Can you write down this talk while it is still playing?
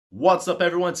What's up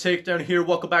everyone, Takedown here.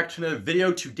 Welcome back to another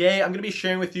video. Today I'm going to be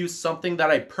sharing with you something that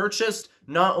I purchased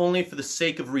not only for the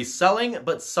sake of reselling,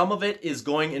 but some of it is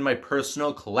going in my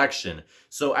personal collection.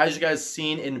 So as you guys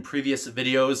seen in previous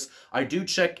videos, I do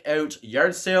check out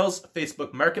yard sales,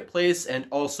 Facebook Marketplace, and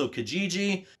also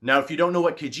Kijiji. Now if you don't know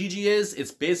what Kijiji is,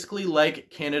 it's basically like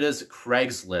Canada's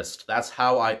Craigslist. That's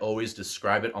how I always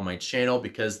describe it on my channel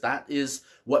because that is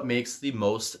what makes the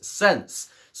most sense.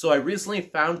 So I recently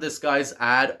found this guy's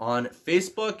ad on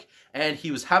Facebook and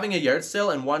he was having a yard sale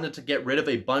and wanted to get rid of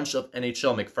a bunch of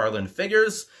NHL Mcfarlane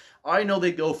figures. I know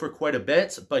they go for quite a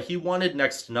bit, but he wanted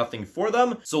next to nothing for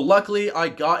them. So luckily I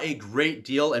got a great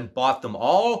deal and bought them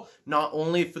all, not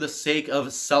only for the sake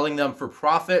of selling them for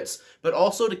profits, but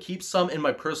also to keep some in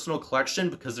my personal collection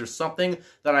because there's something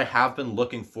that I have been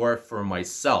looking for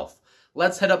myself.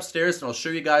 Let's head upstairs and I'll show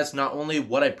you guys not only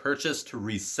what I purchased to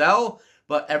resell,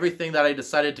 but everything that I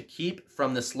decided to keep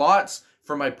from this lot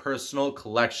for my personal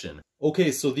collection. Okay,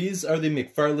 so these are the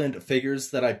Mcfarlane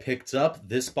figures that I picked up.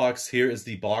 This box here is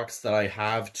the box that I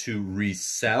have to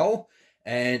resell.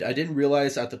 And I didn't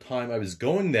realize at the time I was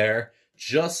going there,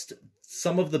 just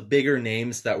some of the bigger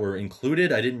names that were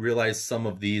included. I didn't realize some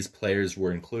of these players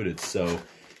were included. So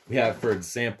we have, for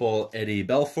example, Eddie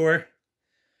Belfour.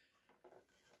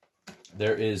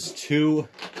 There is two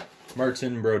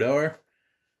Martin Brodeur.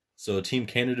 So Team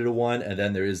Canada one, and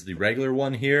then there is the regular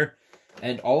one here.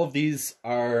 And all of these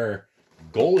are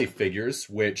goalie figures,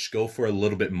 which go for a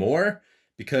little bit more,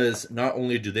 because not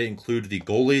only do they include the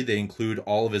goalie, they include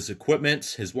all of his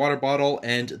equipment, his water bottle,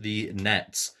 and the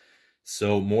nets.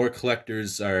 So more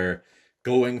collectors are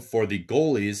going for the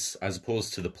goalies as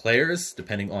opposed to the players,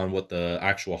 depending on what the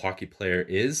actual hockey player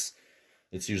is.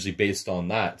 It's usually based on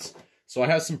that. So I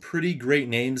have some pretty great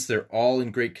names. They're all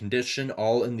in great condition,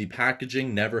 all in the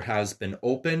packaging, never has been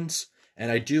opened. And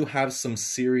I do have some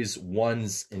Series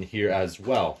 1s in here as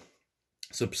well.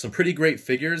 So some pretty great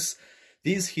figures.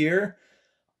 These here,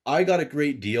 I got a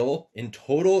great deal. In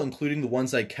total, including the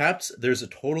ones I kept, there's a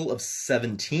total of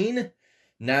 17.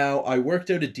 Now, I worked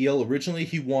out a deal. Originally,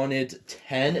 he wanted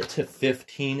 $10 to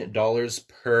 $15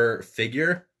 per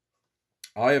figure.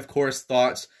 I, of course,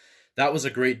 thought that was a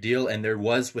great deal, and there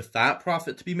was with that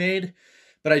profit to be made,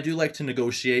 but I do like to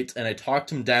negotiate, and I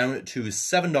talked him down to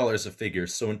 $7 a figure.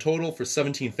 So in total, for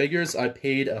 17 figures, I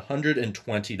paid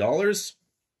 $120.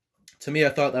 To me, I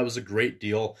thought that was a great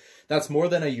deal. That's more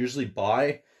than I usually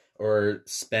buy or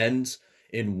spend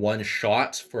in one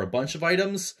shot for a bunch of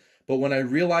items, but when I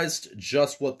realized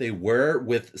just what they were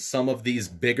with some of these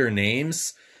bigger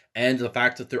names, and the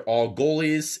fact that they're all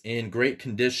goalies in great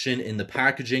condition in the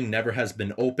packaging, never has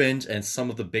been opened, and some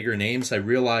of the bigger names, I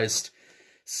realized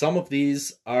some of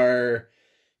these are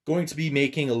going to be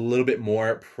making a little bit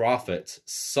more profit.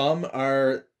 Some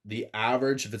are the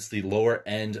average, if it's the lower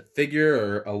end figure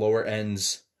or a lower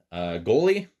end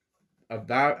goalie,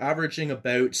 about averaging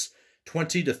about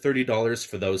 $20 to $30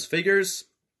 for those figures.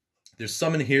 There's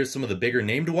some in here, some of the bigger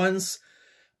named ones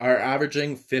are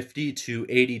averaging $50 to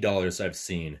 $80 I've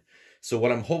seen. So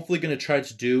what I'm hopefully going to try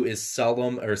to do is sell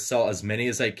them, or sell as many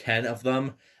as I can of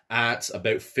them at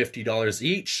about $50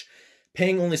 each.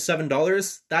 Paying only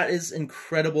 $7, that is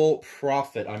incredible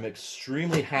profit. I'm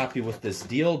extremely happy with this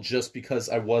deal just because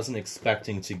I wasn't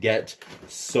expecting to get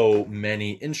so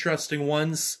many interesting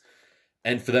ones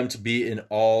and for them to be in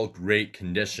all great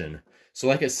condition. So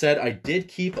like I said, I did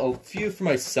keep a few for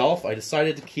myself. I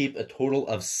decided to keep a total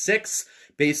of 6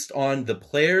 based on the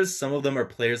players. Some of them are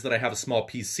players that I have a small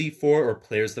PC for or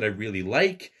players that I really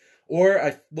like. Or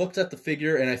I looked at the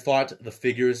figure and I thought the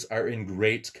figures are in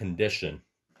great condition.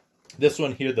 This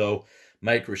one here though,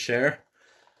 Mcfarlane,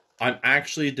 I'm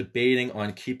actually debating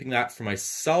on keeping that for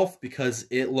myself because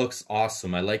it looks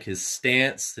awesome. I like his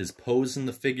stance, his pose in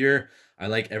the figure. I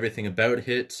like everything about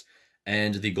it.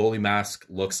 And the goalie mask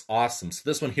looks awesome. So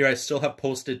this one here I still have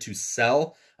posted to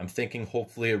sell. I'm thinking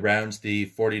hopefully around the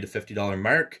 $40 to $50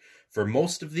 mark for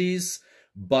most of these.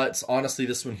 But honestly,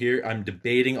 this one here I'm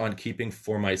debating on keeping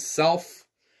for myself.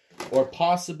 Or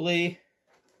possibly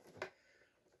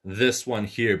this one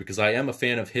here, because I am a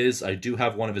fan of his. I do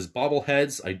have one of his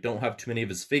bobbleheads. I don't have too many of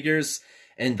his figures.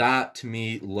 And that to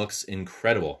me looks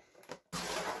incredible.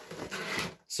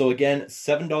 So again,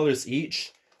 $7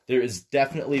 each. There is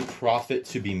definitely profit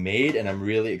to be made, and I'm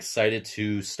really excited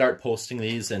to start posting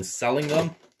these and selling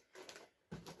them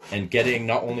and getting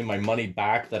not only my money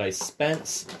back that I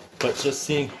spent, but just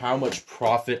seeing how much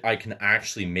profit I can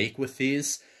actually make with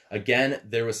these. Again,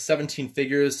 there was 17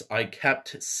 figures. I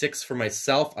kept 6 for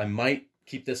myself. I might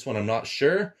keep this one, I'm not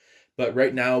sure. But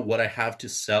right now, what I have to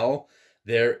sell,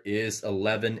 there is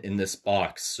 11 in this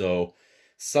box. So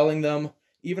selling them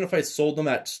even if I sold them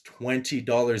at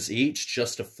 $20 each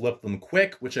just to flip them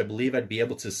quick, which I believe I'd be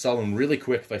able to sell them really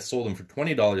quick if I sold them for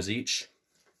 $20 each,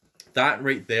 that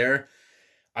right there,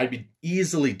 I'd be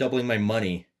easily doubling my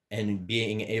money and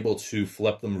being able to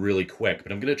flip them really quick.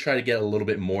 But I'm going to try to get a little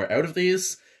bit more out of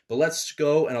these. But let's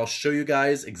go and I'll show you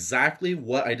guys exactly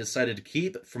what I decided to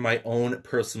keep for my own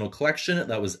personal collection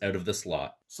that was out of this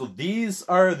lot. So these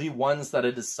are the ones that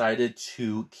I decided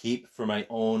to keep for my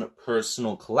own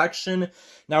personal collection.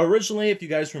 Now originally, if you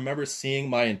guys remember seeing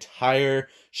my entire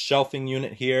shelving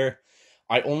unit here,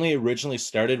 I only originally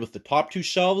started with the top two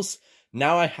shelves.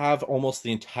 Now I have almost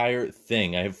the entire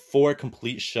thing. I have 4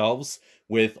 complete shelves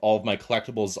with all of my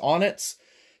collectibles on it.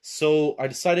 So I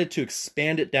decided to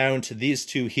expand it down to these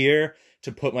 2 here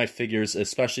to put my figures,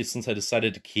 especially since I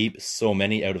decided to keep so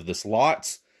many out of this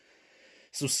lot.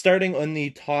 So starting on the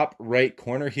top right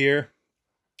corner here,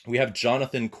 we have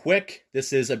Jonathan Quick.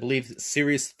 This is, I believe,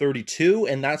 Series 32,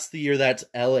 and that's the year that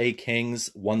LA Kings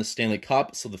won the Stanley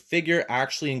Cup. So the figure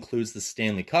actually includes the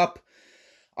Stanley Cup.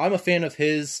 I'm a fan of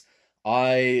his.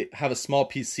 I have a small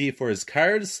PC for his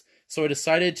cards. So I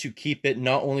decided to keep it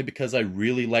not only because I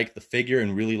really like the figure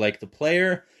and really like the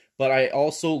player, but I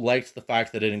also liked the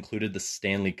fact that it included the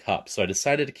Stanley Cup. So I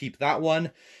decided to keep that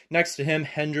one. Next to him,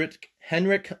 Henrik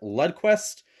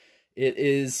Lundqvist. It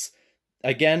is,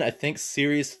 again, I think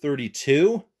Series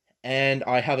 32. And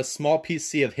I have a small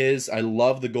PC of his. I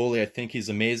love the goalie. I think he's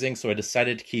amazing. So I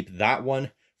decided to keep that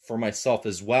one for myself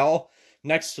as well.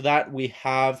 Next to that, we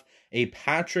have a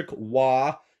Patrick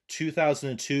Waugh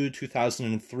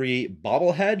 2002-2003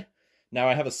 bobblehead. Now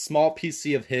I have a small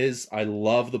PC of his. I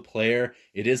love the player.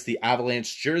 It is the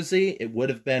Avalanche jersey. It would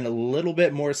have been a little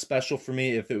bit more special for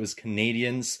me if it was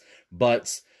Canadiens,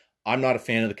 but I'm not a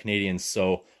fan of the Canadiens,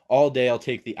 so all day I'll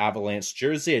take the Avalanche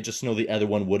jersey. I just know the other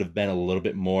one would have been a little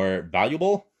bit more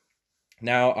valuable.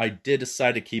 Now I did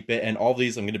decide to keep it, and all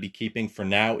these I'm going to be keeping for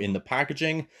now in the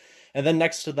packaging. And then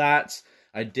next to that,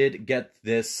 I did get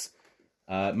this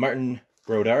Martin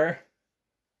Brodeur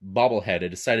bobblehead. I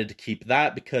decided to keep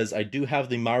that because I do have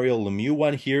the Mario Lemieux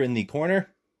one here in the corner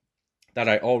that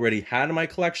I already had in my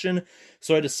collection.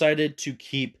 So I decided to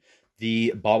keep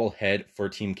the bobblehead for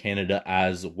Team Canada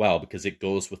as well because it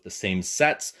goes with the same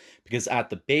sets, because at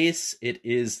the base it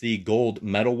is the gold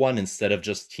medal one instead of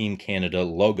just Team Canada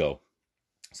logo.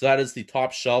 So that is the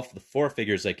top shelf, the 4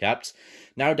 figures I kept.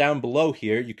 Now down below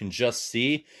here, you can just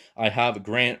see I have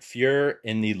Grant Fuhr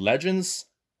in the Legends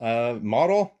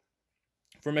model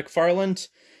for Mcfarlane.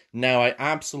 Now I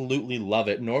absolutely love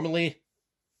it. Normally,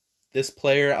 this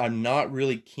player I'm not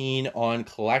really keen on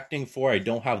collecting for. I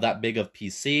don't have that big of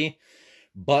PC,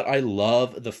 but I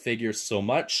love the figure so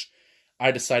much.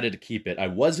 I decided to keep it. I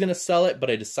was going to sell it,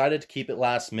 but I decided to keep it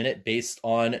last minute based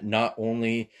on not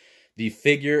only the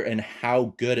figure and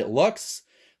how good it looks.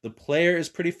 The player is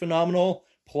pretty phenomenal.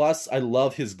 Plus, I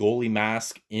love his goalie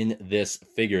mask in this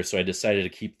figure, so I decided to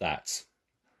keep that.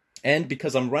 And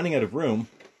because I'm running out of room,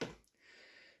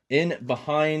 in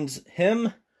behind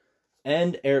him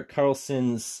and Erik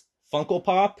Karlsson's Funko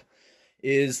Pop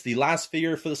is the last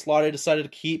figure for the slot I decided to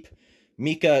keep,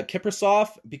 Mika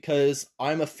Kiprasov, because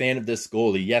I'm a fan of this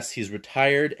goalie. Yes, he's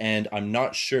retired, and I'm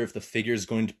not sure if the figure is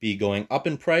going to be going up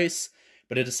in price,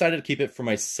 but I decided to keep it for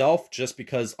myself just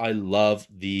because I love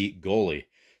the goalie.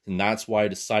 And that's why I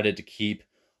decided to keep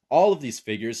all of these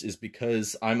figures, is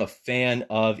because I'm a fan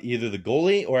of either the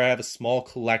goalie or I have a small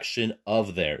collection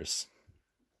of theirs.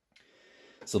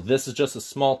 So this is just a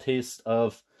small taste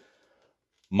of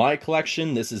my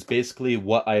collection. This is basically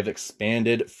what I've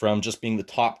expanded from just being the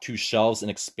top 2 shelves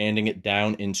and expanding it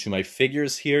down into my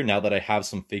figures here now that I have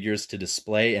some figures to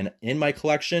display and in my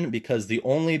collection, because the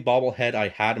only bobblehead I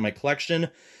had in my collection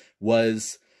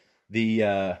was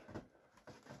the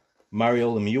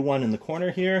Mario Lemieux one in the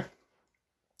corner here.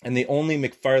 And the only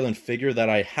Mcfarlane figure that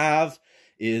I have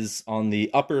is on the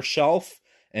upper shelf,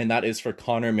 and that is for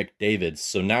Connor McDavid.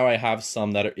 So now I have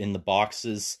some that are in the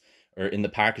boxes or in the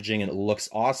packaging, and it looks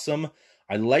awesome.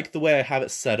 I like the way I have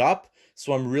it set up,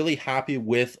 so I'm really happy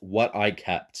with what I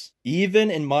kept.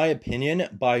 Even in my opinion,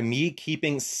 by me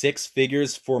keeping 6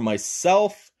 figures for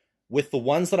myself, with the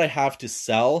ones that I have to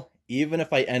sell, even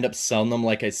if I end up selling them,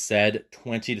 like I said,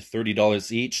 $20 to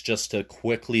 $30 each just to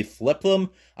quickly flip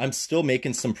them, I'm still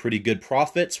making some pretty good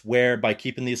profits, where by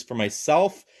keeping these for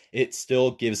myself, it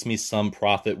still gives me some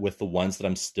profit with the ones that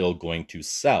I'm still going to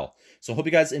sell. So I hope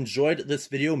you guys enjoyed this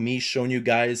video, me showing you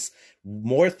guys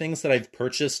more things that I've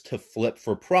purchased to flip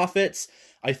for profits.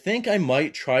 I think I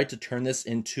might try to turn this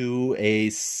into a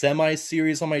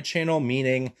semi-series on my channel,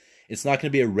 meaning it's not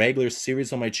going to be a regular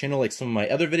series on my channel like some of my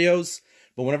other videos.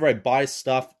 But whenever I buy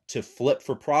stuff to flip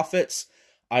for profits,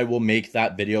 I will make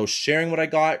that video sharing what I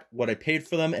got, what I paid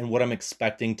for them, and what I'm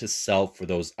expecting to sell for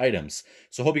those items.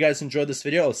 So hope you guys enjoyed this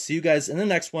video. I'll see you guys in the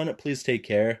next one. Please take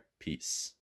care. Peace.